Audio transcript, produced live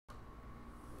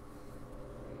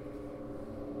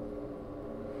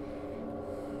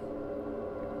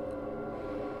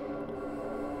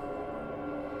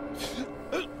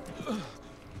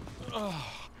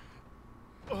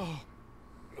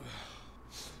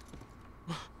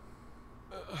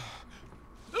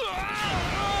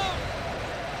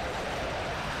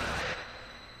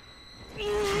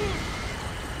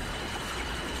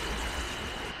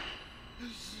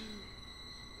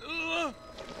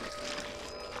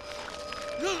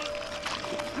Leon,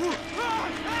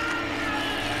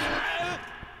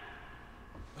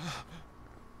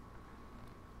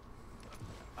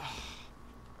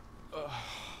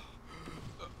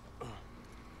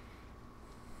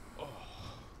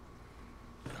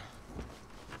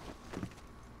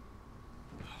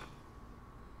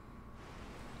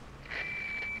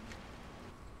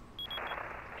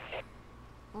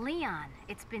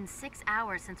 it's been 6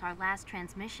 hours since our last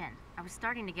transmission. I was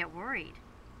starting to get worried.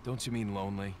 Don't you mean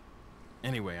lonely?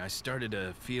 Anyway, I started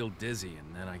to feel dizzy,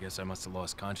 and then I guess I must have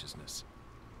lost consciousness.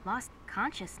 Lost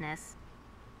consciousness?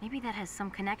 Maybe that has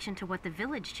some connection to what the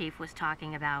village chief was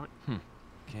talking about.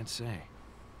 Can't say.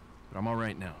 But I'm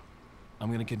alright now.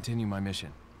 I'm gonna continue my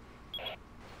mission.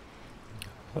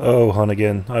 Oh,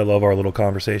 Hunnigan, I love our little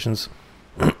conversations.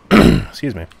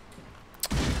 Excuse me.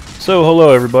 So,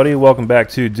 hello everybody, welcome back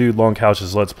to Dude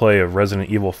Longcouch's Let's Play of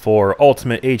Resident Evil 4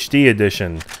 Ultimate HD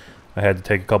Edition. I had to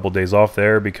take a couple days off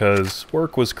there because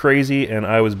work was crazy and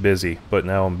I was busy, but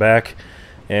now I'm back,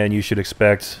 and you should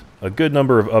expect a good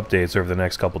number of updates over the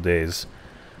next couple days.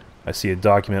 I see a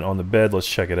document on the bed, let's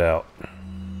check it out.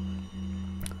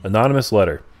 Anonymous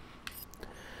letter.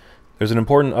 There's an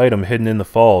important item hidden in the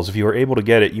falls. If you are able to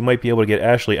get it, you might be able to get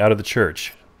Ashley out of the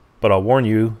church. But I'll warn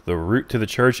you, the route to the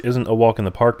church isn't a walk in the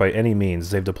park by any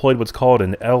means. They've deployed what's called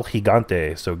an El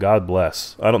Gigante, so God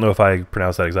bless. I don't know if I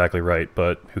pronounced that exactly right,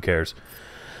 but who cares.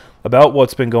 About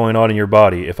what's been going on in your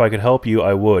body. If I could help you,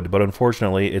 I would, but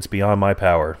unfortunately, it's beyond my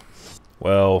power.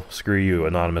 Well, screw you,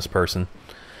 anonymous person.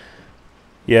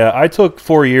 Yeah, I took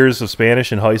 4 years of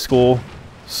Spanish in high school,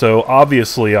 so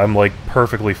obviously I'm like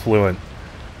perfectly fluent.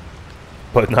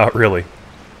 But not really.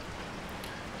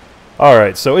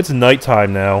 Alright, so it's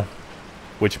nighttime now,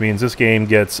 which means this game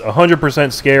gets 100%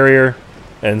 scarier,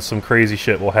 and some crazy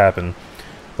shit will happen.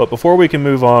 But before we can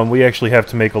move on, we actually have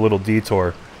to make a little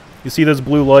detour. You see those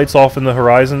blue lights off in the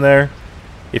horizon there?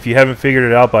 If you haven't figured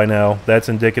it out by now, that's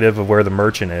indicative of where the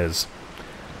merchant is.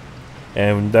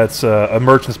 And that's a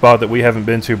merchant spot that we haven't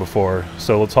been to before.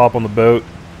 So let's hop on the boat,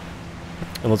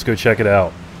 and let's go check it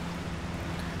out.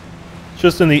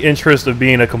 Just in the interest of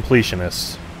being a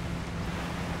completionist.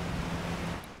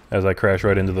 As I crash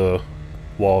right into the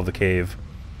wall of the cave.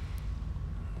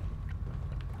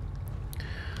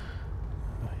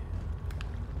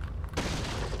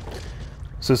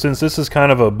 So since this is kind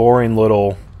of a boring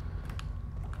little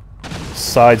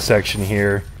side section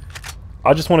here,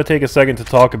 I just want to take a second to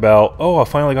talk about... Oh, I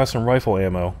finally got some rifle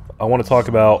ammo. I want to talk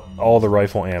about all the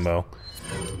rifle ammo,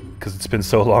 because it's been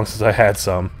so long since I had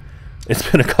some. It's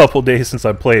been a couple days since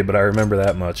I played, but I remember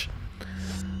that much.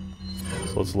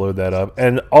 So let's load that up.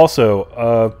 And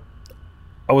also,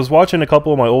 I was watching a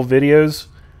couple of my old videos,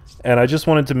 and I just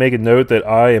wanted to make a note that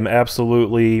I am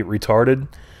absolutely retarded,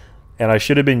 and I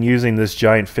should have been using this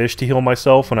giant fish to heal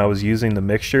myself when I was using the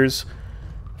mixtures.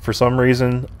 For some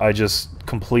reason, I just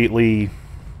completely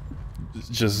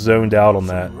just zoned out on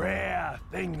that. Rare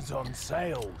things on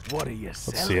sale. What are you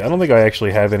selling? Let's see, I don't think I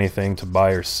actually have anything to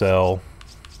buy or sell.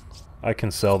 I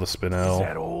can sell the Spinel. Is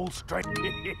that all straight?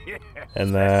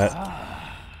 And that.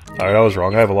 Alright, I was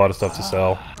wrong. I have a lot of stuff to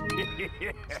sell.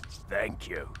 Thank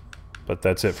you. But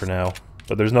that's it for now.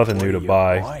 But there's nothing new to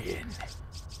buy.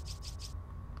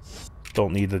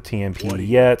 Don't need the TMP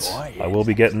yet. I will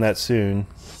be getting that soon.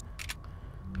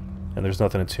 And there's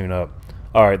nothing to tune up.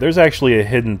 Alright, there's actually a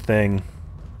hidden thing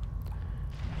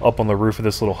up on the roof of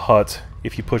this little hut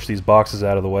if you push these boxes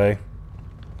out of the way.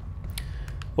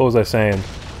 What was I saying?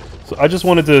 So I just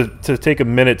wanted to take a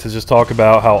minute to just talk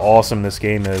about how awesome this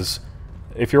game is.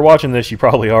 If you're watching this, you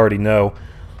probably already know.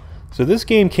 So this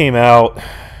game came out,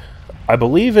 I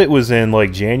believe it was in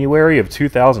like January of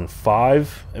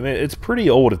 2005. I mean, it's pretty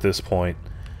old at this point.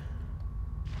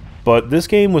 But this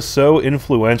game was so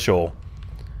influential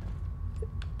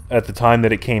at the time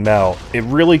that it came out. It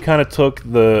really kind of took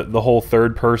the whole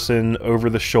third-person,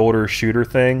 over-the-shoulder shooter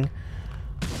thing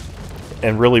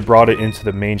and really brought it into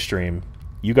the mainstream.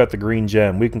 You got the green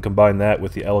gem. We can combine that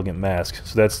with the elegant mask.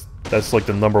 So that's like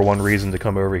the #1 reason to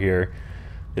come over here,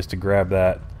 is to grab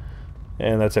that.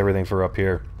 And that's everything for up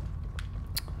here.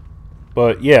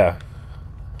 But yeah,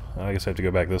 I guess I have to go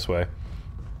back this way.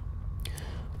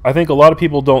 I think a lot of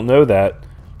people don't know that,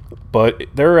 but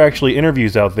there are actually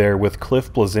interviews out there with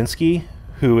Cliff Bleszinski,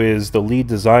 who is the lead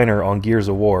designer on Gears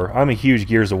of War. I'm a huge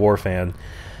Gears of War fan.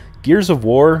 Gears of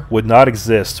War would not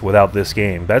exist without this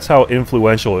game. That's how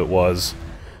influential it was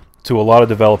to a lot of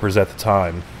developers at the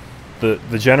time.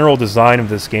 The general design of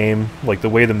this game, like the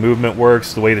way the movement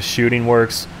works, the way the shooting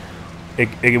works,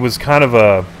 it was kind of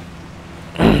a...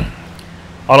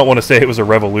 I don't want to say it was a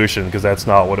revolution, because that's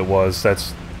not what it was.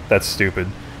 That's stupid.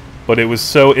 But it was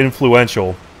so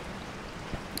influential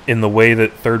in the way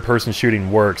that third-person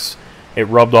shooting works. It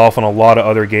rubbed off on a lot of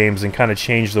other games and kind of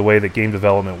changed the way that game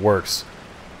development works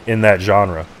in that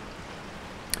genre.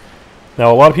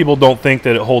 Now, a lot of people don't think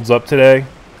that it holds up today.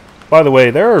 By the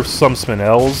way, there are some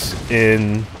spinels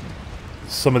in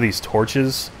some of these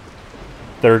torches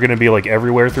that are going to be like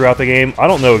everywhere throughout the game. I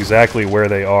don't know exactly where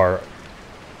they are.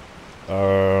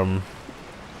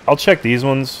 I'll check these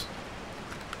ones.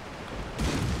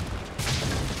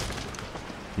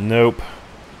 Nope.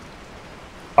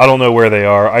 I don't know where they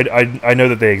are. I know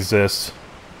that they exist,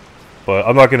 but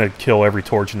I'm not going to kill every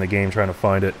torch in the game trying to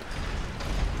find it.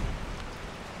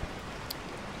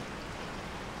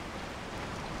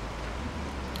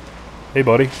 Hey,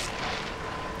 buddy.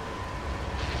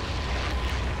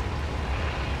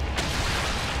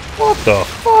 What the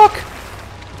fuck?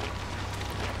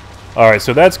 Alright,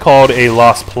 so that's called a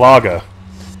Las Plaga.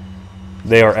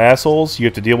 They are assholes. You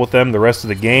have to deal with them the rest of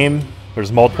the game.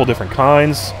 There's multiple different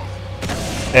kinds.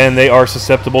 And they are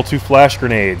susceptible to flash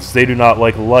grenades. They do not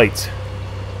like light.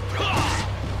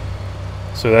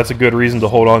 So that's a good reason to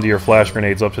hold on to your flash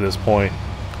grenades up to this point.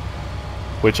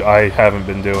 Which I haven't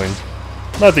been doing.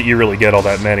 Not that you really get all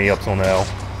that many up till now.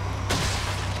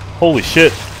 Holy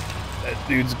shit. That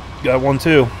dude's got one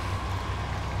too.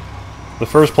 The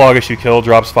first Plagas you kill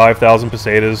drops 5,000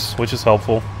 pesetas, which is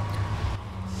helpful.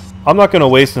 I'm not going to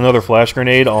waste another flash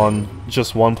grenade on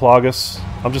just one Plagas.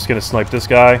 I'm just going to snipe this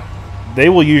guy. They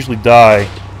will usually die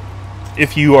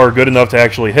if you are good enough to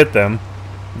actually hit them.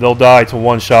 They'll die to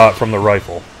one shot from the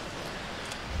rifle.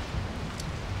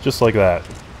 Just like that.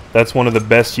 That's one of the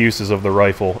best uses of the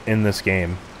rifle in this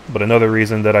game. But another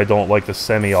reason that I don't like the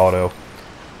semi-auto.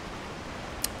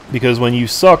 Because when you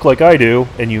suck like I do,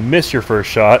 and you miss your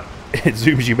first shot, it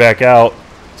zooms you back out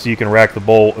so you can rack the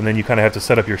bolt, and then you kind of have to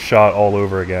set up your shot all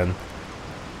over again.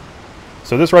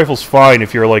 So this rifle's fine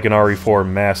if you're like an RE4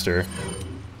 master.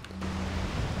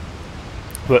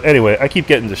 But anyway, I keep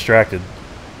getting distracted.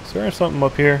 Is there something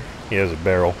up here? Yeah, there's a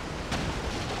barrel.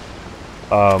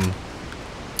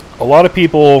 A lot of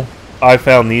people I've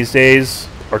found these days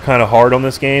are kind of hard on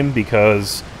this game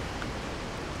because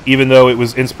even though it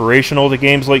was inspirational to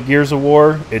games like Gears of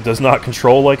War, it does not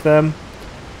control like them.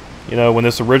 You know, when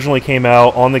this originally came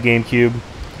out on the GameCube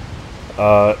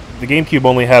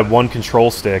only had one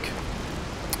control stick.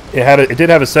 It did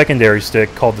have a secondary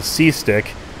stick called the C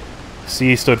stick.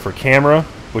 C stood for camera,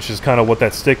 which is kind of what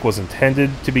that stick was intended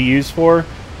to be used for,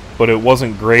 but it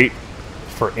wasn't great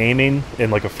for aiming in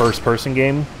like a first-person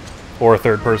game, or a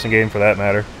third-person game for that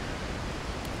matter.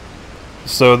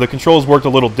 So the controls worked a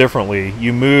little differently.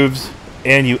 You moved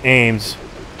and you aimed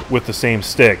with the same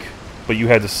stick, but you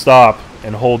had to stop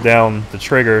and hold down the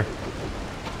trigger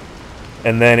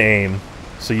and then aim.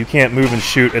 So you can't move and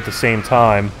shoot at the same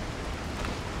time,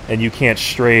 and you can't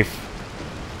strafe.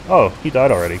 Oh, he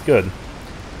died already. Good.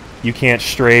 You can't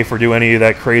strafe or do any of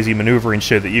that crazy maneuvering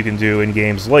shit that you can do in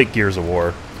games like Gears of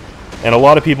War. And a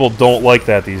lot of people don't like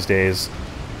that these days,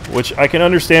 which I can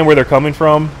understand where they're coming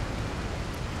from,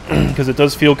 because it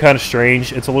does feel kind of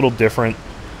strange. It's a little different.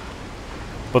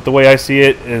 But the way I see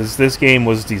it is this game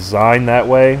was designed that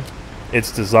way.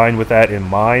 It's designed with that in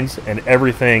mind, and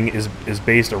everything is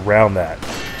based around that.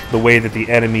 The way that the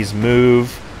enemies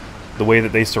move, the way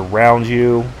that they surround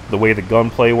you, the way the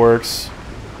gunplay works.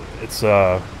 It's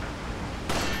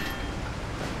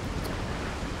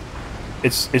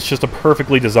just a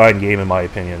perfectly designed game in my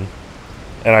opinion.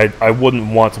 And I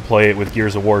wouldn't want to play it with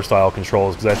Gears of War style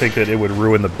controls because I think that it would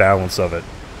ruin the balance of it.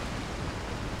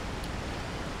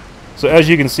 So as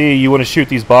you can see, you want to shoot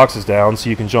these boxes down so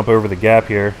you can jump over the gap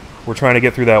here. We're trying to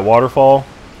get through that waterfall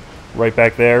right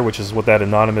back there, which is what that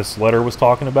anonymous letter was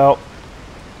talking about.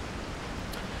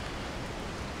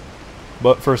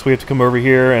 But first we have to come over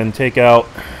here and take out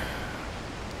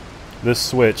this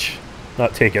switch.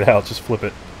 Not take it out, just flip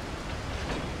it.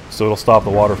 So it'll stop the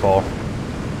waterfall.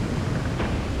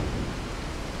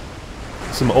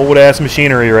 Some old ass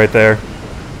machinery right there.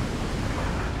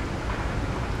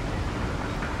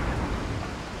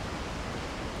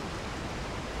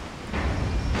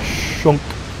 Shunk.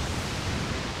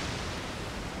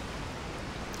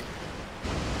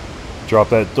 Drop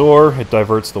that door, it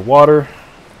diverts the water.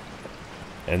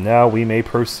 And now we may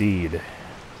proceed.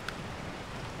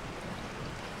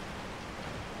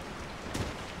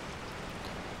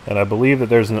 And I believe that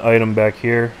there's an item back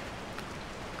here.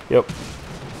 Yep.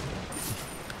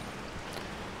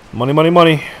 Money, money,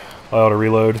 money. I ought to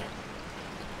reload.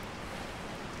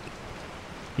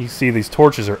 You see these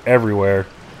torches are everywhere.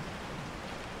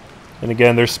 And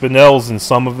again, there's spinels in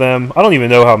some of them. I don't even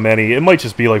know how many. It might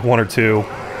just be like one or two.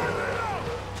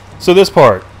 So this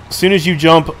part. as soon as you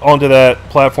jump onto that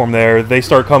platform there, they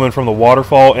start coming from the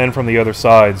waterfall and from the other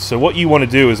side. So what you want to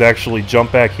do is actually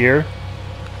jump back here,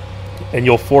 and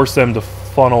you'll force them to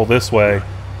funnel this way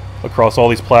across all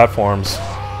these platforms.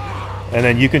 And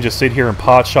then you can just sit here and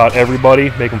pot shot everybody,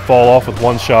 make them fall off with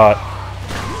one shot.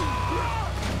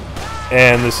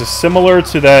 And this is similar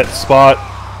to that spot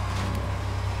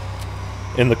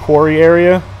in the quarry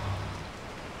area,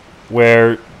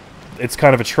 where it's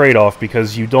kind of a trade-off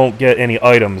because you don't get any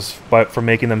items from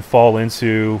making them fall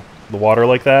into the water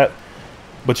like that,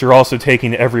 but you're also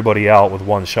taking everybody out with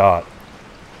one shot.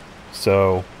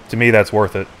 So, to me, that's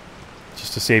worth it.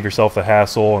 Just to save yourself the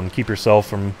hassle and keep yourself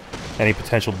from any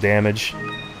potential damage.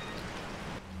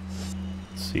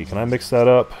 Let's see, can I mix that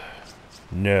up?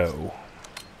 No.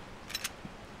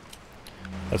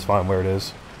 That's fine where it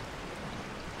is.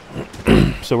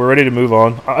 So we're ready to move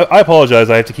on. I apologize,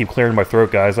 I have to keep clearing my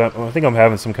throat, guys. I think I'm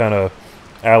having some kind of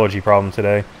allergy problem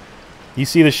today. You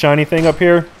see this shiny thing up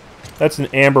here? That's an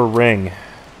amber ring.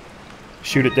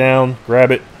 Shoot it down,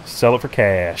 grab it, sell it for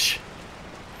cash.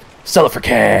 Sell it for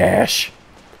cash!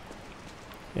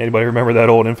 Anybody remember that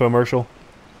old infomercial?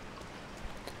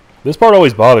 This part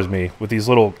always bothers me, with these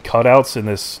little cutouts in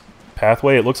this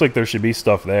pathway. It looks like there should be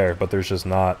stuff there, but there's just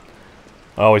not.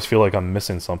 I always feel like I'm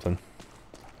missing something.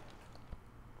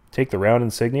 Take the round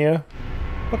insignia?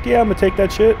 Fuck yeah, I'm gonna take that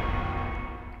shit.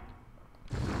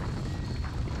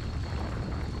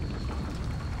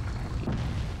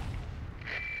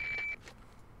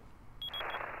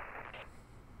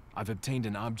 I've obtained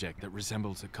an object that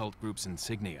resembles a cult group's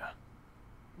insignia.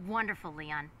 Wonderful,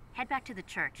 Leon. Head back to the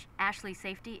church. Ashley's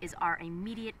safety is our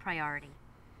immediate priority.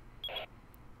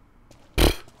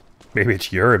 Maybe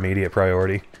it's your immediate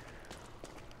priority.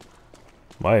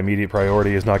 My immediate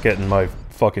priority is not getting my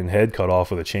fucking head cut off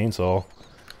with a chainsaw.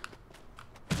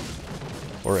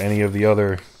 Or any of the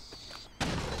other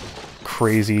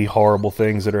crazy, horrible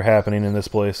things that are happening in this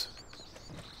place.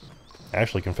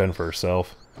 Ashley can fend for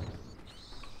herself.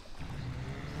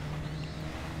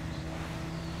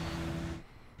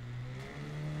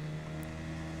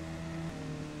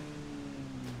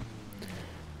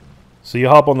 So you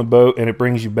hop on the boat and it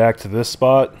brings you back to this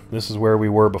spot. This is where we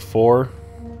were before.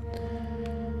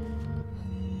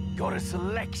 Got a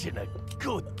selection of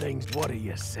good things. What are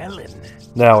you selling?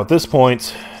 Now at this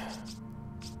point,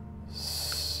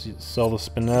 sell the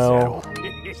spinel,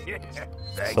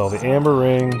 sell the amber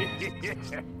ring,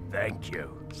 Thank you.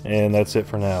 and that's it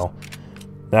for now.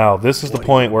 Now this is the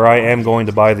point where I am going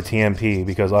to buy the TMP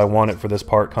because I want it for this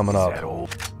part coming up.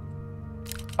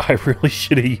 I really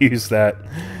should have used that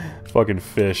fucking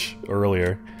fish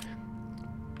earlier.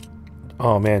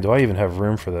 Oh man, do I even have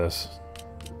room for this?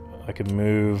 I could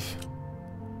move.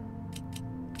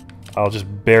 I'll just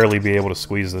barely be able to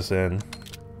squeeze this in.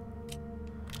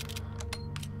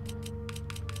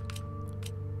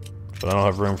 But I don't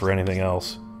have room for anything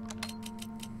else.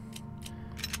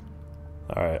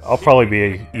 Alright, I'll probably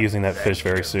be using that fish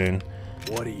very soon.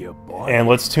 What are you buying? And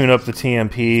let's tune up the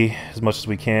TMP as much as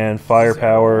we can.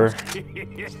 Firepower.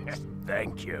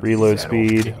 Thank you. Reload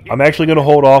speed. I'm actually going to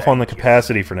hold off on the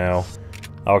capacity for now.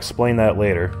 I'll explain that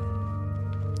later.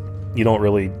 You don't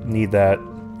really need that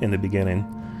in the beginning.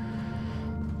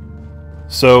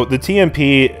 So the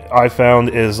TMP I found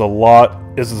is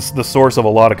the source of a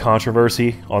lot of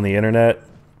controversy on the internet.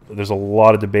 There's a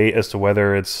lot of debate as to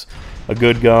whether it's a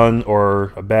good gun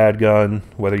or a bad gun,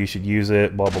 whether you should use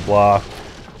it, blah blah blah.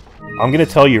 I'm going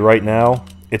to tell you right now,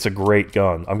 it's a great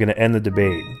gun. I'm going to end the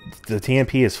debate. The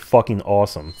TMP is fucking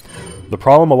awesome. The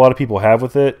problem a lot of people have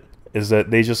with it is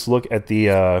that they just look at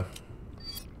the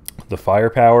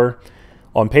firepower.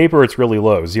 On paper, it's really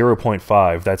low,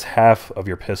 0.5. That's half of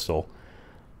your pistol,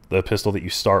 the pistol that you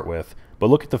start with. But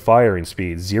look at the firing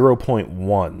speed,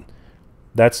 0.1.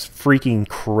 That's freaking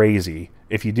crazy.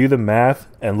 If you do the math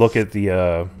and look at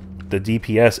the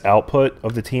DPS output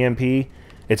of the TMP,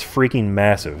 it's freaking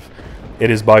massive. It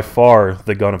is by far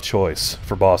the gun of choice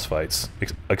for boss fights,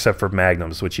 except for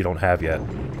Magnums, which you don't have yet.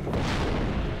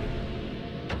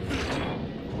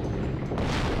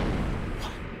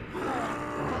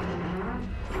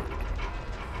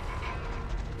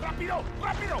 ¡Rápido!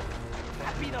 ¡Rápido!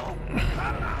 ¡Rápido!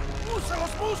 ¡Usa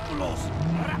los músculos!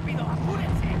 ¡Rápido!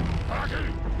 ¡Apúrense! ¡Por aquí!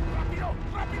 ¡Rápido!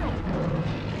 ¡Rápido!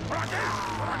 ¡Por aquí!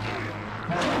 ¡Por aquí!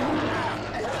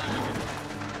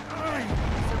 ¡Ay!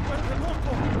 ¡Se vuelve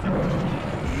loco!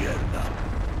 ¡Mierda!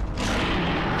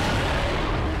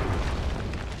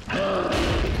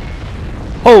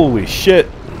 Holy shit!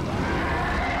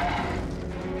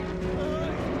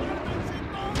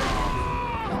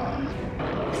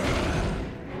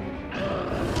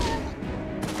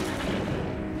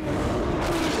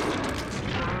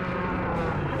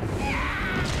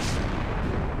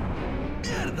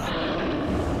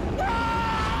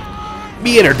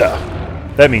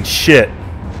 Mierda. That means shit.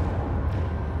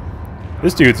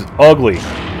 This dude's ugly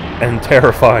and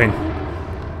terrifying.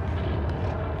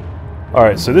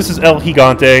 Alright, so this is El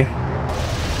Gigante.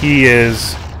 He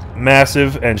is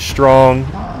massive and strong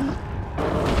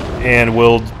and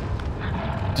will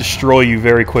destroy you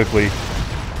very quickly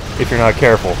if you're not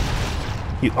careful.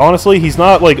 Honestly, he's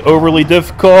not like overly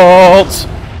difficult,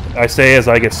 I say as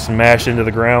I get smashed into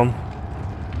the ground.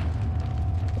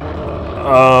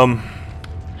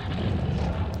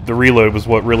 The reload was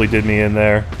what really did me in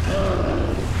there.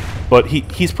 But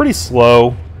he's pretty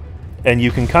slow, and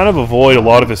you can kind of avoid a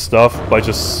lot of his stuff by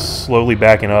just slowly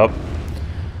backing up.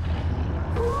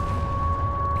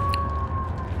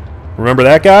 Remember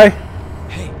that guy?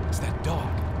 Hey, it's that dog.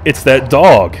 It's that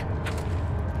dog.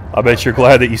 I bet you're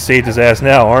glad that you saved his ass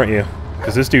now, aren't you?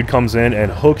 Because this dude comes in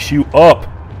and hooks you up.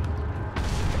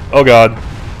 Oh god.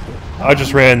 I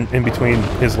just ran in between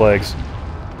his legs.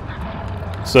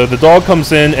 So the dog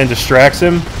comes in and distracts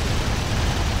him.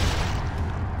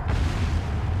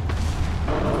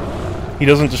 He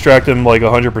doesn't distract him like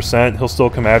 100%. He'll still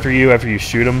come after you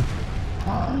shoot him.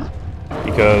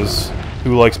 Because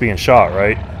who likes being shot,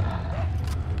 right?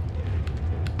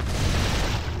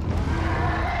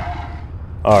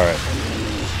 Alright.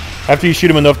 After you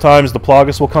shoot him enough times, the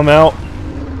Plagas will come out.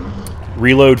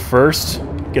 Reload first.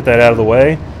 Get that out of the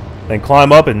way. Then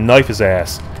climb up and knife his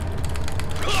ass.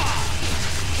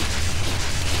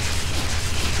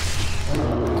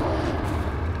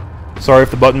 Sorry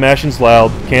if the button mashing's loud.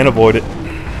 Can't avoid it.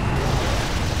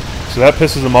 So that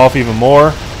pisses him off even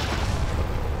more.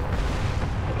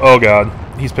 Oh god.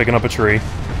 He's picking up a tree.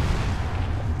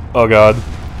 Oh god.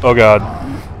 Oh god.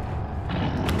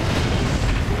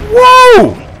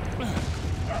 Whoa!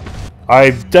 I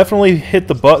definitely hit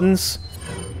the buttons.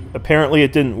 Apparently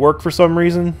it didn't work for some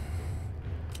reason.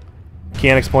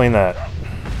 Can't explain that.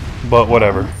 But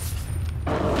whatever.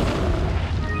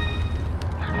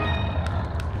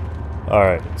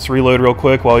 Alright, let's reload real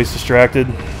quick while he's distracted.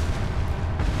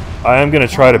 I am going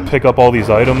to try to pick up all these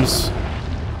items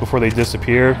before they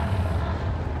disappear.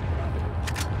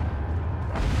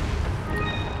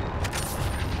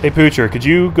 Hey Poocher, could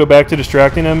you go back to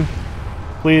distracting him,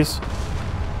 please?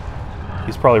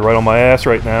 He's probably right on my ass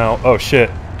right now. Oh shit.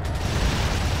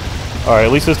 Alright,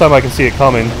 at least this time I can see it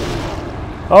coming.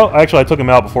 Oh, actually I took him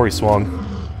out before he swung.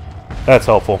 That's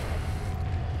helpful.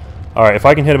 Alright, if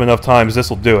I can hit him enough times, this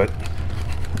will do it.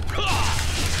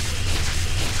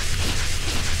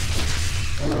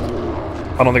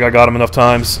 I don't think I got him enough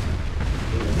times.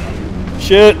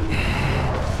 Shit.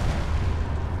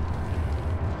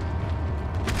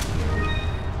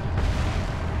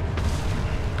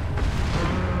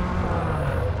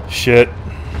 Shit.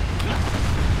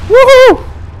 Woohoo!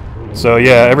 So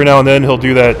yeah, every now and then he'll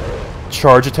do that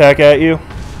charge attack at you,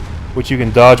 which you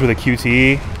can dodge with a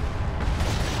QTE.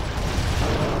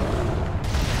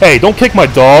 Hey, don't kick my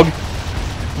dog,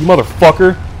 you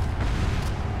motherfucker.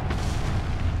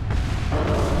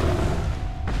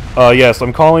 Yes,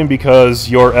 I'm calling because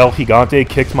your El Gigante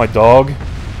kicked my dog.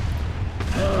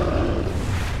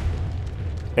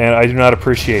 And I do not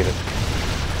appreciate it.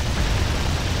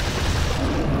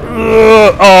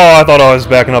 Oh, I thought I was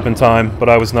backing up in time, but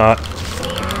I was not.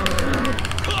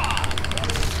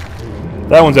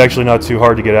 That one's actually not too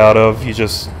hard to get out of. You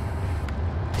just...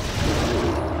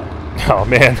 Oh,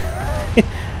 man.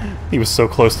 He was so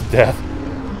close to death.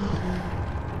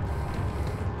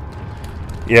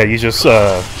 Yeah, you just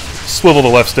swivel the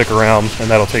left stick around, and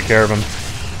that'll take care of him.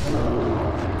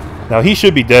 Now, he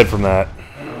should be dead from that.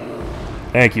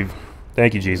 Thank you.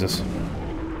 Thank you, Jesus.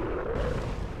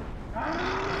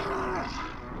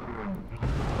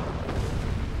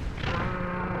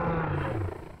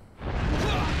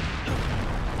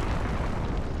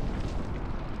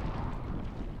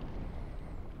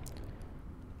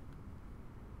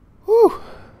 Whew.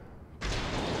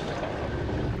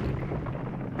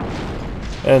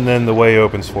 And then the way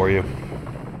opens for you.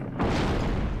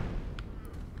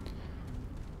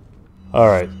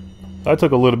 Alright. I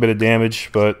took a little bit of damage,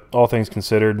 but all things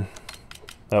considered,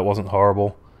 that wasn't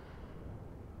horrible.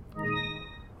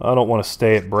 I don't want to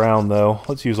stay at brown, though.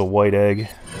 Let's use a white egg.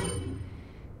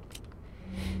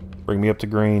 Bring me up to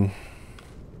green.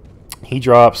 He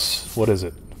drops, what is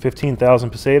it, 15,000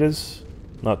 pesetas?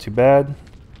 Not too bad.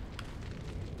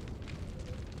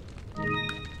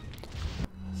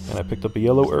 And I picked up a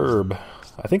yellow herb.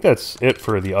 I think that's it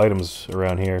for the items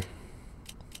around here.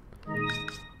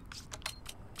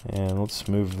 And let's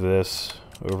move this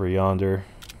over yonder.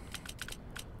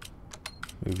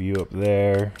 Move you up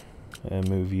there. And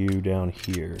move you down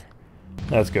here.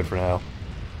 That's good for now.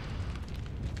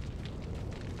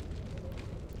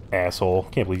 Asshole.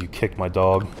 Can't believe you kicked my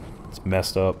dog. It's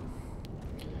messed up.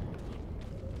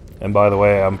 And by the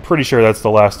way, I'm pretty sure that's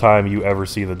the last time you ever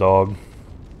see the dog.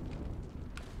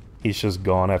 He's just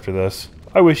gone after this.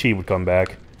 I wish he would come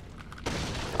back.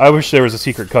 I wish there was a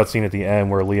secret cutscene at the end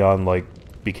where Leon, like,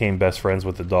 became best friends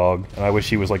with the dog. And I wish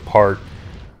he was, like, part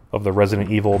of the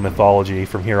Resident Evil mythology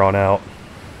from here on out.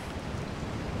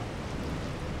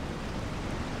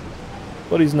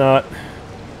 But he's not.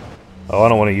 Oh, I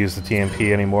don't want to use the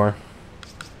TMP anymore.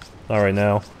 Not right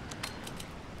now.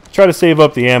 Try to save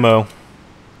up the ammo.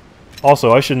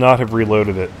 Also, I should not have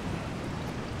reloaded it.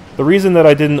 The reason that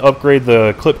I didn't upgrade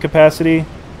the clip capacity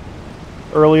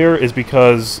earlier is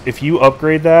because if you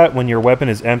upgrade that when your weapon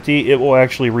is empty, it will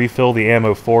actually refill the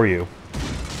ammo for you.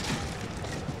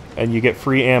 And you get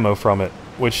free ammo from it,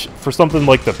 which for something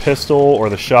like the pistol or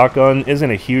the shotgun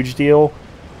isn't a huge deal.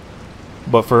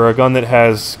 But for a gun that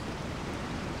has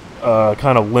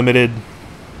kind of limited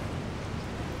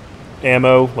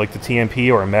ammo, like the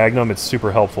TMP or a Magnum, it's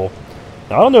super helpful.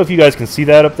 Now, I don't know if you guys can see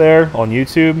that up there on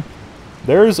YouTube.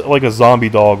 There's like a zombie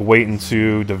dog waiting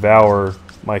to devour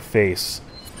my face.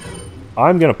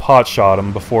 I'm gonna pot shot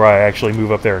him before I actually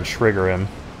move up there and trigger him.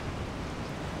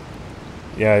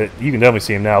 Yeah, you can definitely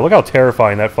see him now. Look how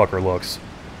terrifying that fucker looks.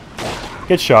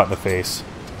 Get shot in the face.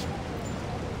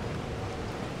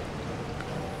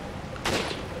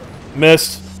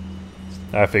 Missed.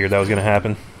 I figured that was gonna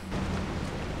happen.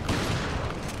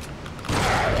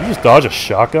 Did you just dodge a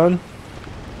shotgun?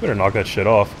 Better knock that shit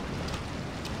off.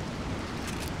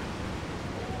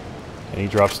 And he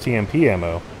drops TMP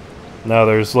ammo. Now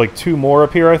there's like 2 more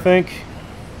up here, I think.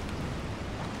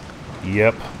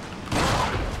 Yep.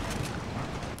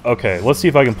 Okay, let's see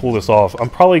if I can pull this off. I'm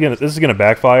probably gonna... This is gonna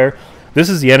backfire. This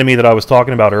is the enemy that I was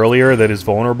talking about earlier that is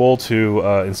vulnerable to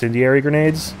incendiary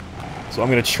grenades. So I'm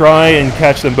gonna try and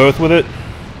catch them both with it.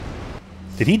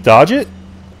 Did he dodge it?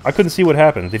 I couldn't see what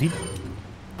happened. Did he...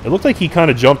 It looked like he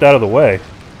kind of jumped out of the way.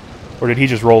 Or did he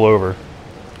just roll over?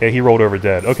 Okay, he rolled over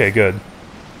dead. Okay, good.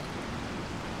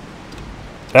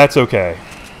 That's okay.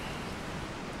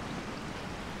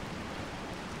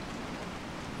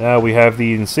 Now we have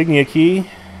the insignia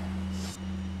key.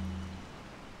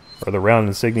 Or the round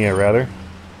insignia, rather.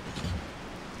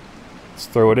 Let's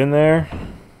throw it in there.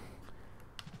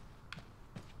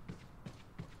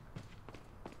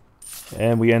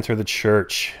 And we enter the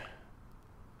church.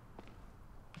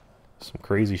 Some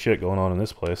crazy shit going on in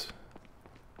this place.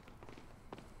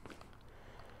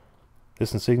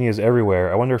 This insignia is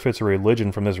everywhere. I wonder if it's a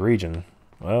religion from this region.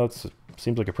 Well, it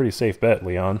seems like a pretty safe bet,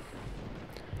 Leon.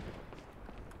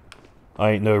 I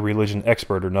ain't no religion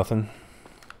expert or nothing.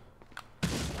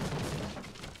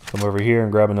 Come over here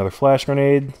and grab another flash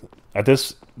grenade.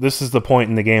 This is the point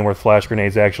in the game where flash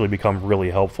grenades actually become really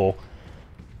helpful.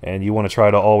 And you want to try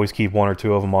to always keep 1 or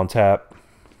 2 of them on tap.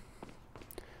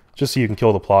 Just so you can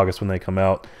kill the Plagas when they come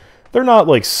out. They're not,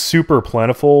 like, super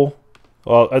plentiful.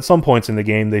 Well, at some points in the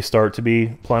game, they start to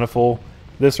be plentiful.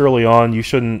 This early on, you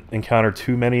shouldn't encounter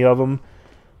too many of them.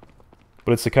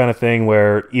 But it's the kind of thing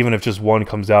where, even if just one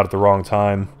comes out at the wrong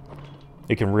time,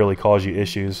 it can really cause you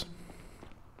issues.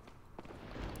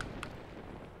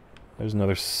 There's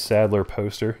another Sadler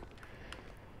poster.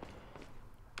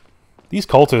 These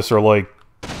cultists are like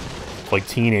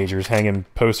teenagers hanging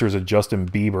posters of Justin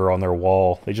Bieber on their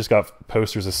wall. They just got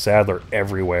posters of Sadler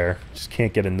everywhere. Just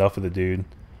can't get enough of the dude.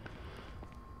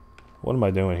 What am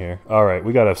I doing here? Alright,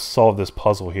 we gotta solve this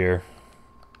puzzle here.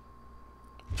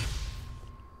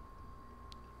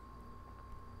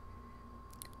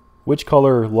 Which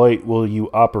color light will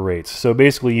you operate? So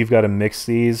basically you've got to mix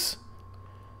these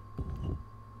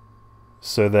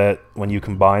so that when you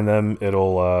combine them,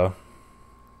 it'll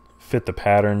fit the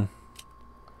pattern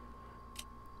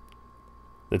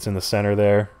that's in the center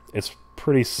there. It's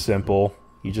pretty simple.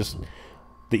 You just...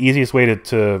 The easiest way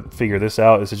to figure this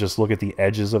out is to just look at the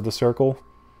edges of the circle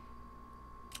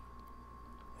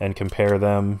and compare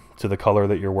them to the color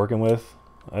that you're working with.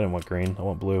 I didn't want green, I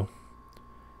want blue.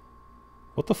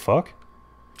 What the fuck?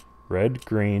 Red,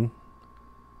 green.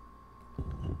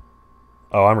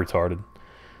 Oh, I'm retarded.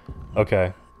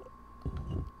 Okay.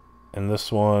 And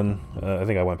this one, I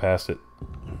think I went past it.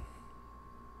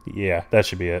 Yeah, that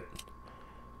should be it.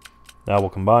 Now we'll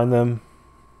combine them.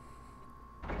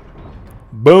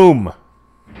 Boom!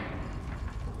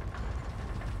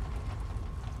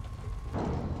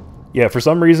 Yeah, for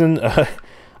some reason,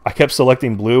 I kept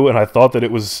selecting blue, and I thought that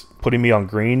it was putting me on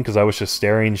green because I was just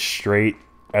staring straight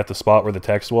at the spot where the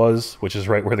text was, which is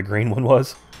right where the green one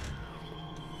was.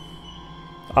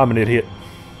 I'm an idiot.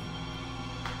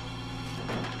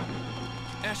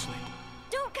 Ashley.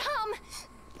 Don't come!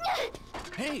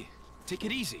 Hey, take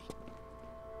it easy.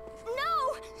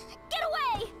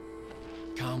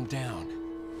 down.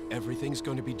 Everything's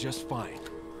going to be just fine.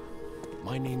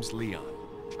 My name's Leon.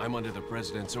 I'm under the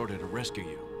President's order to rescue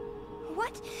you.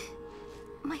 What?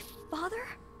 My father?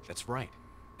 That's right.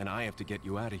 And I have to get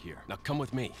you out of here. Now come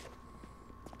with me.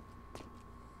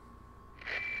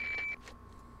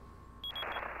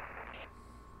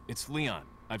 It's Leon.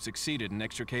 I've succeeded in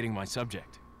extricating my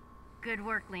subject. Good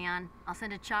work, Leon. I'll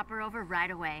send a chopper over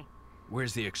right away.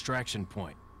 Where's the extraction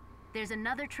point? There's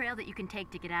another trail that you can take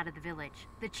to get out of the village.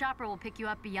 The chopper will pick you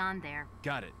up beyond there.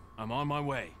 Got it. I'm on my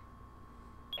way.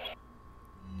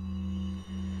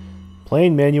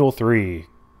 Plane Manual 3.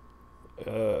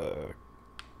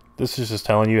 This is just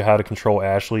telling you how to control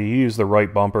Ashley. You use the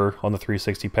right bumper on the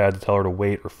 360 pad to tell her to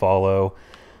wait or follow.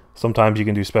 Sometimes you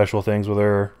can do special things with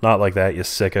her. Not like that, you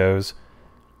sickos.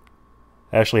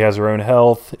 Ashley has her own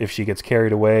health. If she gets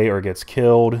carried away or gets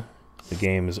killed, the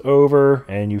game is over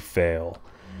and you fail.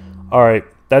 Alright,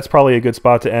 that's probably a good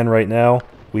spot to end right now.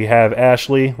 We have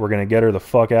Ashley. We're going to get her the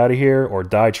fuck out of here or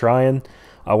die trying.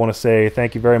 I want to say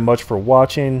thank you very much for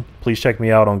watching. Please check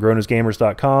me out on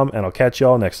grownersgamers.com and I'll catch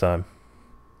y'all next time.